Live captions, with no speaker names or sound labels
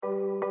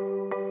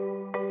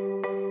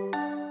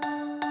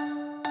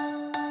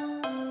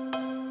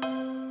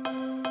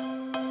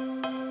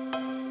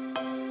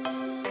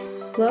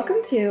Welcome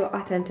to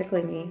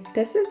Authentically Me.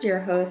 This is your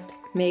host,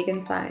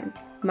 Megan Sines.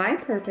 My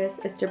purpose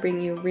is to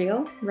bring you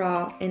real,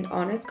 raw, and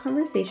honest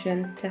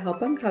conversations to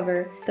help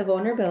uncover the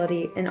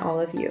vulnerability in all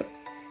of you.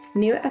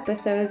 New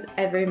episodes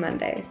every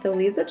Monday, so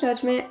leave the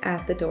judgment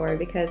at the door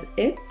because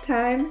it's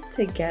time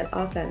to get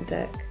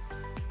authentic.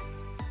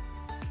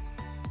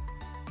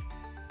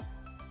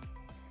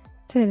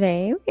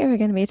 Today, we are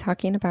going to be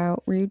talking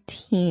about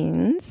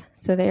routines.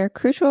 So they are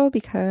crucial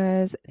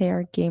because they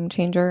are a game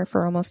changer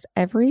for almost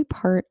every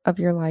part of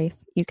your life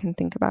you can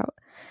think about.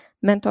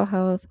 Mental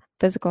health,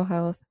 physical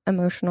health,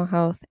 emotional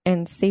health,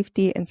 and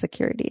safety and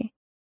security.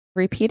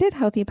 Repeated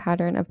healthy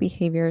pattern of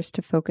behaviors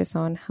to focus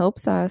on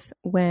helps us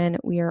when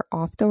we are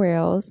off the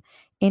rails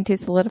and to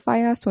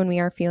solidify us when we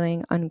are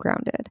feeling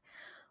ungrounded.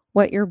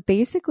 What you're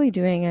basically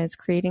doing is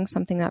creating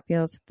something that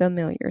feels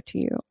familiar to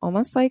you,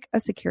 almost like a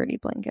security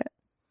blanket.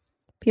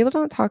 People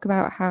don't talk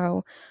about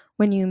how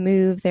when you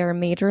move, there are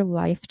major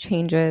life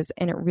changes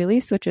and it really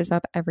switches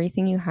up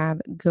everything you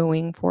have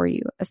going for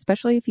you,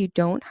 especially if you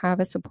don't have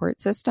a support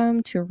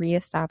system to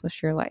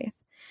reestablish your life.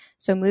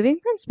 So moving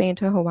from Spain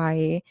to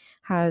Hawaii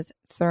has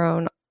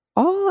thrown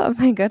all of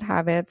my good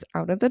habits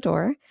out of the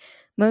door.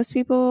 Most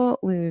people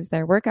lose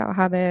their workout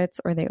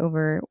habits or they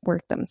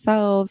overwork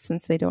themselves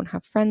since they don't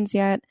have friends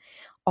yet.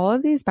 All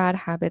of these bad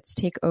habits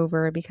take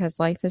over because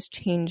life is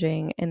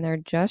changing and they're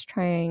just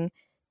trying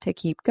to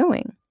keep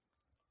going.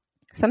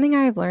 Something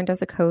I've learned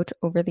as a coach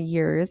over the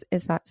years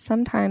is that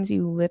sometimes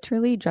you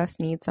literally just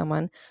need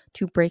someone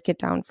to break it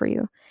down for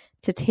you,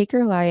 to take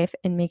your life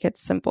and make it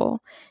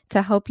simple,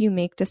 to help you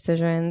make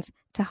decisions,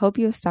 to help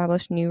you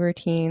establish new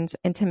routines,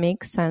 and to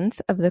make sense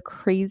of the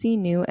crazy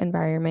new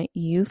environment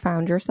you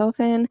found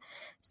yourself in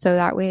so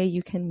that way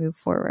you can move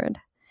forward.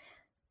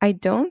 I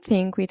don't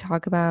think we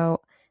talk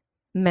about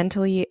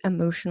mentally,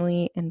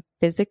 emotionally, and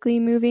physically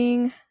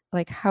moving,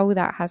 like how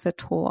that has a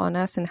toll on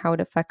us and how it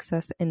affects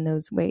us in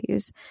those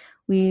ways.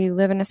 We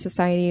live in a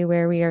society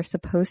where we are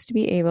supposed to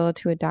be able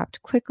to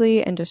adapt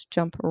quickly and just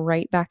jump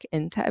right back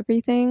into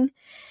everything.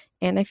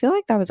 And I feel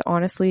like that was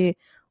honestly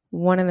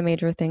one of the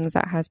major things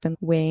that has been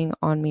weighing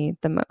on me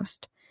the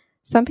most.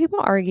 Some people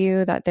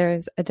argue that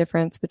there's a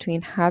difference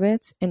between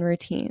habits and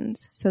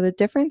routines. So the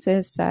difference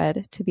is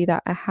said to be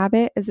that a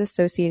habit is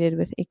associated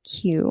with a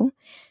cue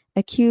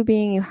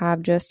being you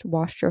have just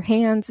washed your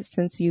hands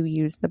since you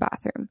used the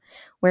bathroom,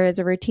 whereas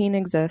a routine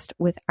exists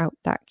without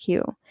that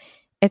cue.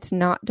 It's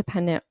not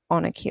dependent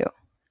on a cue.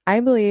 I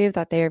believe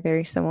that they are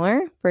very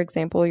similar. For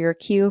example, your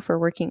cue for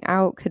working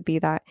out could be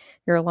that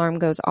your alarm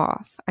goes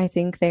off. I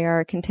think they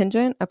are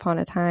contingent upon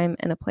a time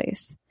and a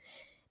place.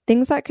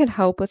 Things that could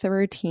help with a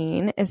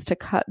routine is to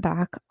cut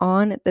back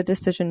on the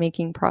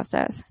decision-making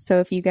process. So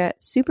if you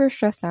get super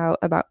stressed out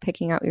about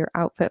picking out your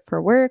outfit for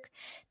work,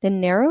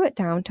 then narrow it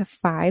down to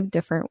 5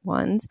 different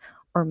ones,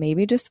 or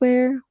maybe just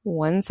wear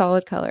one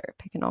solid color.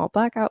 Pick an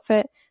all-black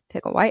outfit,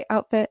 pick a white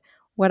outfit,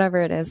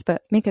 whatever it is,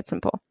 but make it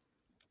simple.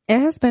 It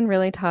has been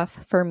really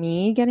tough for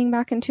me getting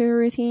back into a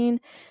routine.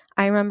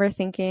 I remember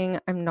thinking,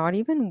 I'm not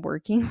even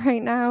working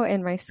right now,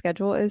 and my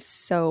schedule is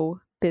so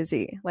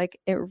busy. Like,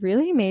 it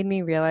really made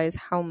me realize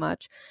how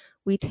much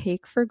we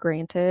take for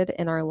granted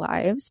in our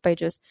lives by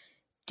just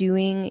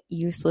doing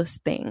useless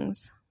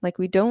things. Like,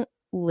 we don't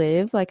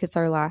live like it's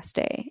our last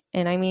day.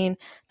 And I mean,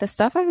 the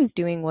stuff I was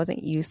doing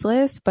wasn't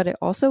useless, but it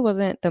also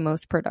wasn't the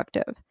most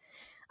productive.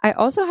 I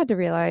also had to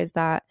realize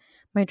that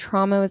my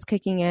trauma was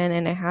kicking in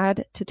and I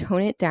had to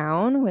tone it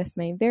down with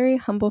my very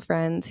humble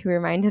friends who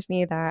reminded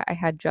me that I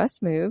had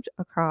just moved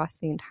across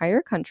the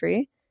entire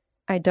country.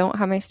 I don't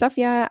have my stuff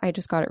yet. I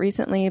just got it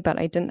recently, but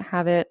I didn't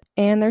have it.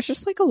 And there's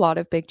just like a lot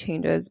of big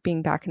changes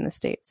being back in the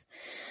States.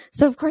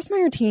 So of course my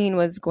routine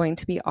was going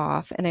to be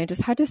off and I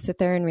just had to sit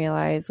there and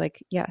realize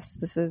like, yes,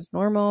 this is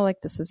normal.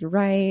 Like this is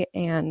right.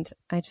 And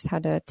I just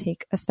had to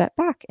take a step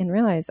back and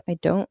realize I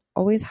don't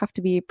always have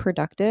to be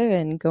productive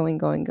and going.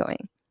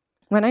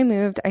 When I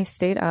moved, I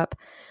stayed up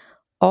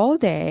all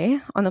day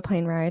on the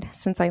plane ride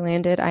since I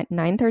landed at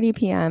 9:30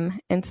 p.m.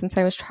 And since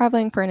I was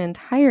traveling for an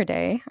entire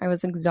day, I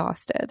was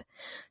exhausted.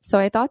 So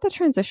I thought the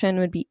transition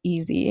would be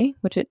easy,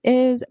 which it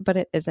is, but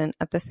it isn't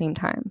at the same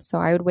time. So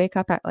I would wake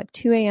up at like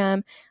 2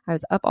 a.m. I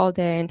was up all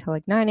day until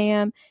like 9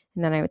 a.m.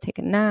 and then I would take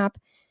a nap.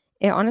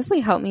 It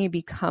honestly helped me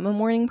become a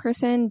morning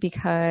person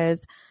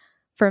because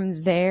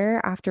from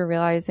there, after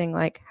realizing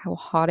like how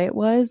hot it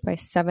was by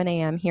 7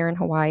 a.m. here in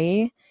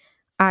Hawaii,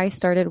 I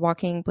started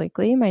walking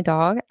Blakely, my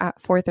dog,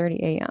 at 4:30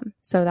 a.m.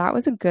 So that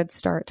was a good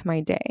start to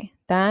my day.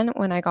 Then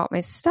when I got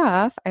my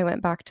stuff, I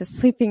went back to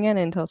sleeping in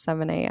until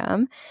 7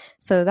 a.m.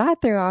 So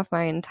that threw off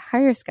my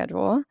entire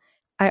schedule.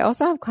 I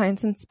also have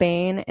clients in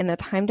Spain and the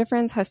time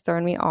difference has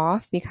thrown me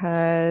off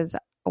because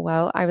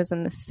well, I was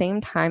in the same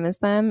time as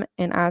them.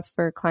 And as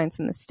for clients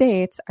in the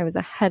States, I was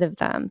ahead of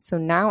them. So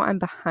now I'm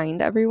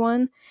behind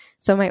everyone.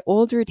 So my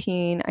old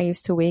routine, I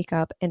used to wake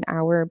up an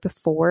hour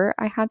before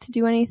I had to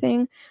do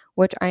anything,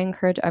 which I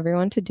encourage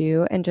everyone to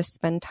do, and just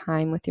spend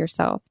time with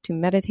yourself to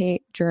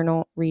meditate,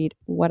 journal, read,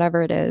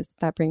 whatever it is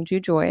that brings you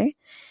joy.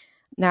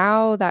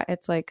 Now that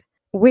it's like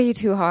way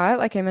too hot.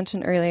 Like I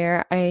mentioned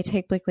earlier, I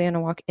take Blakely on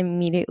a walk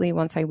immediately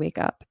once I wake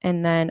up,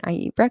 and then I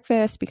eat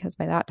breakfast because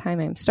by that time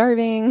I'm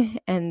starving,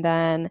 and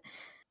then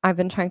I've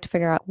been trying to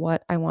figure out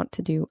what I want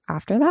to do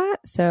after that.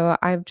 So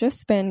I've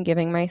just been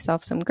giving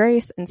myself some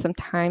grace and some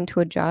time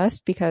to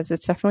adjust because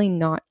it's definitely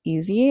not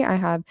easy. I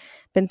have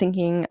been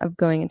thinking of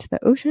going into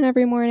the ocean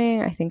every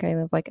morning. I think I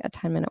live like a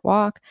 10-minute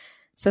walk.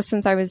 So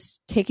since I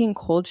was taking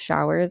cold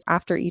showers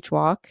after each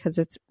walk because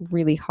it's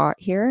really hot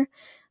here,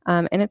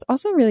 and it's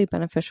also really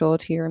beneficial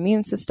to your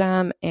immune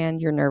system and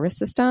your nervous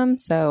system.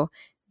 So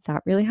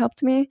that really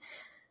helped me.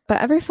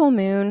 But every full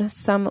moon,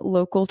 some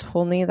local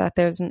told me that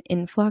there's an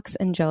influx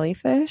in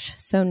jellyfish.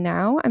 So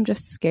now I'm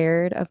just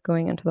scared of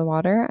going into the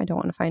water. I don't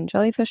want to find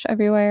jellyfish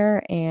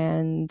everywhere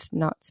and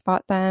not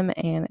spot them.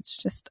 And it's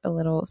just a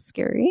little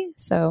scary.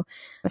 So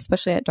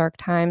especially at dark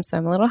times. So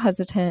I'm a little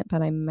hesitant,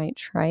 but I might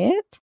try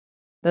it.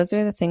 Those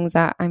are the things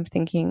that I'm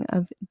thinking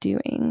of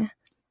doing.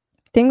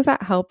 Things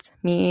that helped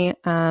me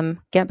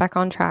get back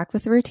on track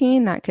with the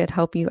routine that could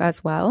help you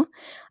as well.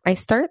 I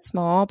start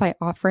small by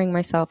offering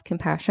myself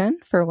compassion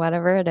for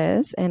whatever it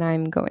is and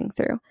I'm going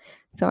through.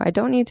 So I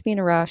don't need to be in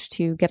a rush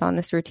to get on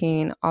this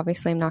routine.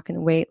 Obviously, I'm not going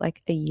to wait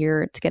like a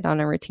year to get on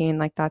a routine.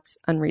 Like that's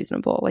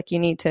unreasonable. Like you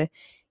need to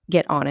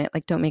get on it.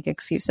 Like don't make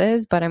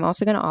excuses. But I'm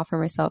also going to offer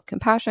myself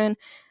compassion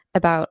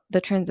about the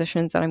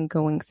transitions that I'm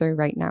going through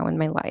right now in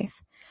my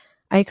life.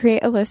 I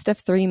create a list of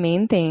 3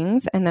 main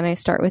things, and then I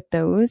start with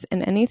those,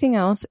 and anything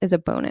else is a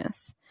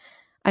bonus.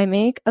 I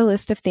make a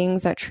list of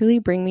things that truly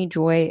bring me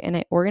joy, and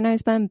I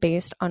organize them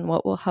based on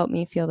what will help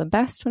me feel the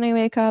best when I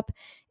wake up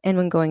and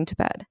when going to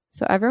bed.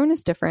 So everyone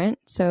is different,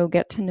 so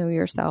get to know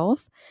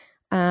yourself.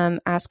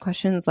 Ask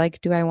questions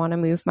like, do I want to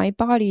move my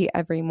body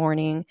every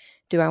morning?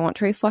 Do I want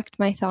to reflect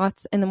my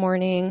thoughts in the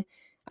morning?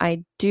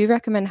 I do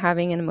recommend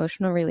having an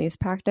emotional release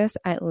practice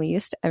at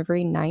least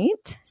every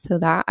night. So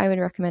that I would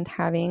recommend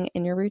having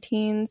in your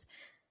routines.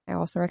 I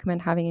also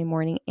recommend having a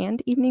morning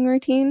and evening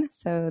routine.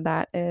 So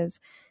that is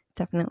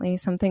definitely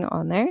something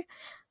on there.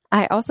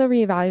 I also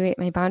reevaluate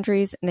my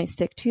boundaries and I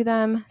stick to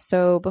them.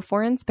 So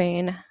before in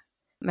Spain,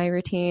 my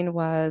routine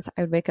was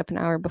I would wake up an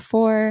hour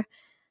before.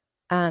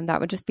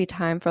 That would just be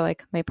time for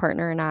like my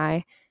partner and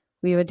I.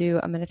 We would do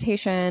a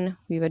meditation,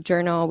 we would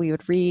journal, we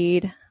would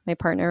read. My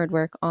partner would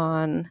work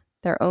on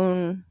their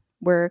own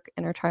work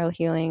and our child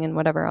healing and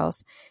whatever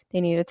else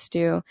they needed to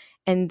do.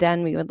 And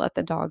then we would let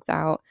the dogs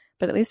out.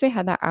 But at least we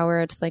had that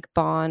hour to like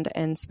bond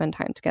and spend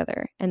time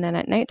together. And then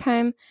at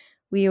nighttime,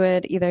 we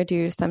would either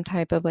do some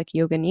type of like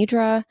yoga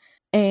nidra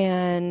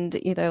and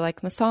either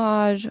like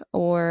massage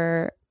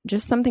or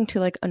just something to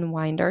like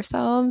unwind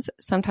ourselves,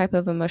 some type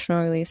of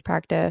emotional release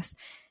practice.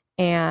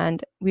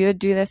 And we would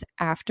do this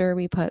after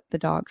we put the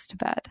dogs to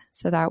bed.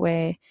 So that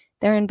way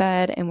they're in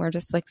bed and we're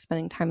just like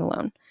spending time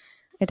alone.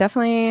 I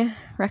definitely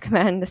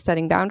recommend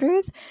setting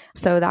boundaries.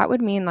 So that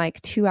would mean like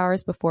 2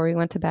 hours before we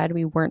went to bed,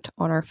 we weren't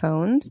on our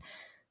phones.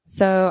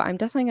 So I'm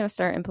definitely going to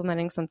start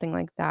implementing something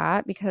like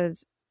that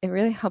because it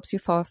really helps you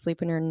fall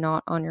asleep when you're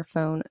not on your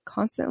phone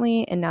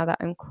constantly. And now that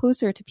I'm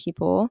closer to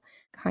people,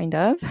 kind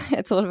of,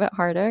 it's a little bit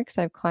harder because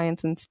I have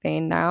clients in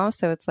Spain now.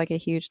 So it's like a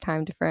huge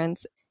time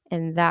difference.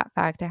 And that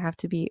fact, I have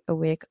to be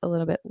awake a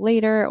little bit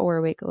later or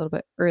awake a little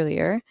bit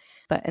earlier.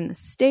 But in the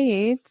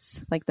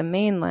States, like the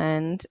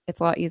mainland, it's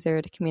a lot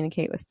easier to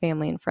communicate with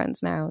family and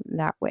friends now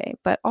that way.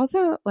 But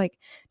also like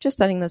just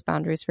setting those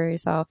boundaries for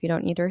yourself. You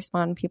don't need to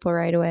respond to people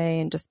right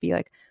away and just be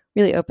like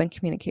really open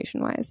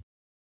communication wise.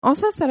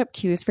 Also set up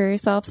cues for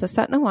yourself. So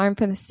set an alarm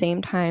for the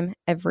same time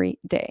every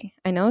day.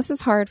 I know this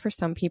is hard for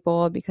some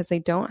people because they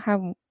don't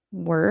have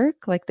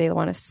work, like they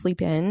want to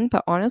sleep in,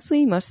 but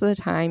honestly, most of the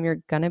time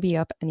you're going to be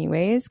up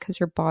anyways because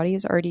your body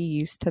is already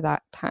used to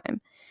that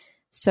time.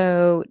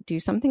 So do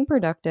something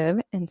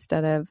productive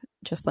instead of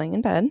just laying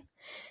in bed.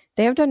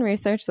 They have done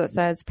research that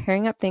says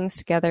pairing up things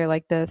together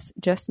like this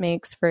just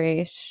makes for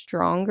a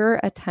stronger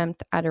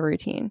attempt at a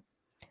routine,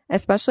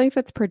 especially if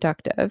it's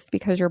productive,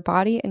 because your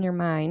body and your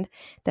mind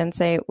then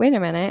say, wait a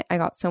minute, I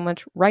got so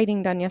much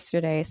writing done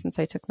yesterday since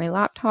I took my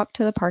laptop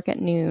to the park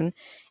at noon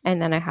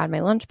and then I had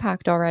my lunch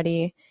packed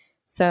already.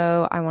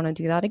 So I want to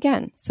do that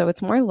again. So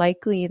it's more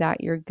likely that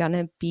you're going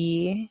to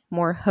be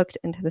more hooked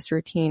into this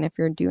routine if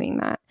you're doing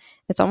that.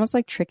 It's almost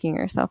like tricking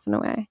yourself in a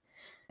way.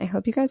 I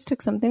hope you guys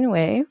took something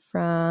away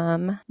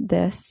from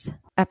this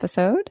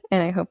episode,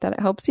 and I hope that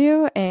it helps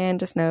you. And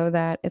just know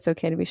that it's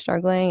okay to be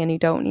struggling and you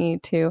don't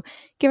need to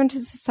give into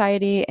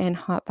society and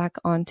hop back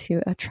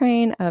onto a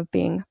train of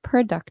being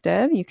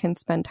productive. You can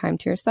spend time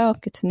to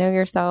yourself, get to know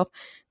yourself,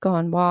 go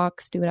on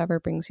walks, do whatever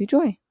brings you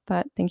joy.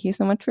 But thank you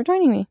so much for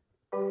joining me.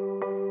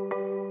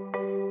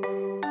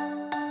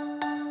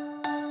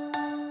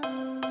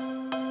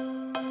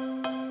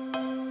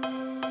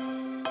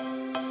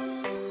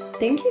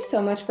 Thank you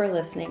so much for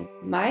listening.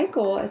 My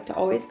goal is to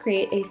always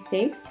create a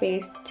safe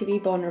space to be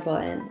vulnerable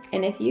in.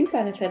 And if you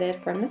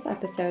benefited from this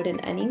episode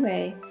in any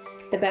way,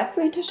 the best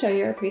way to show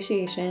your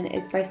appreciation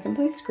is by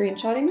simply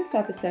screenshotting this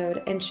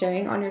episode and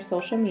sharing on your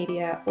social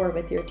media or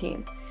with your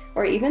team.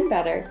 Or even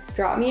better,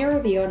 drop me a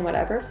review on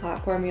whatever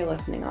platform you're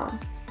listening on.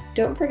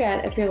 Don't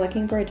forget, if you're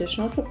looking for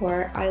additional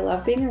support, I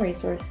love being a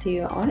resource to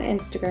you on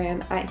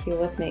Instagram at Heal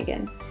with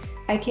Megan.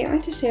 I can't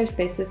wait to share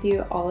space with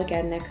you all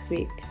again next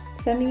week.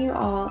 Sending you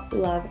all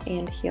love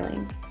and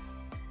healing.